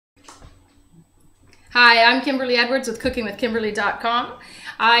Hi, I'm Kimberly Edwards with CookingWithKimberly.com.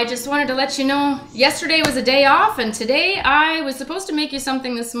 I just wanted to let you know, yesterday was a day off and today I was supposed to make you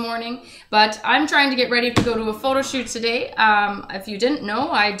something this morning, but I'm trying to get ready to go to a photo shoot today. If you didn't know,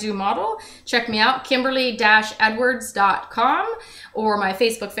 I do model. Check me out, Kimberly-Edwards.com, or my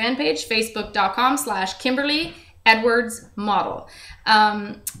Facebook fan page, Facebook.com/Kimberly Edwards Model.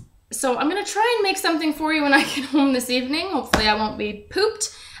 So I'm going to try and make something for you when I get home this evening. Hopefully I won't be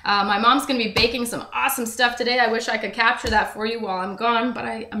pooped. My mom's going to be baking some awesome stuff today. I wish I could capture that for you while I'm gone, but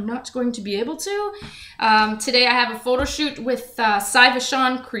I'm not going to be able to. Today I have a photo shoot with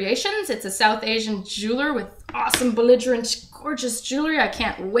Vashon Creations. It's a South Asian jeweler with awesome, belligerent, gorgeous jewelry. I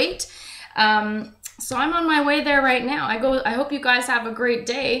can't wait. So I'm on my way there right now. I hope you guys have a great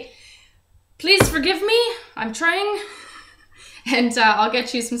day. Please forgive me. I'm trying. And I'll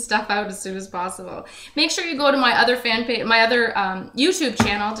get you some stuff out as soon as possible. Make sure you go to my other fan page, my other YouTube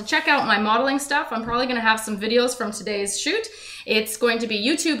channel to check out my modeling stuff. I'm probably going to have some videos from today's shoot. It's going to be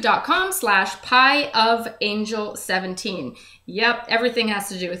youtube.com/PieOfAngel17. Yep, everything has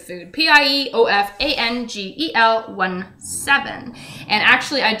to do with food. PieOfAngel17. And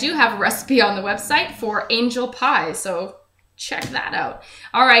actually, I do have a recipe on the website for angel pie, so check that out.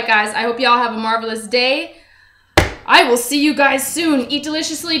 All right, guys, I hope y'all have a marvelous day. I will see you guys soon. Eat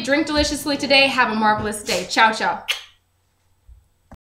deliciously, drink deliciously today. Have a marvelous day. Ciao, ciao.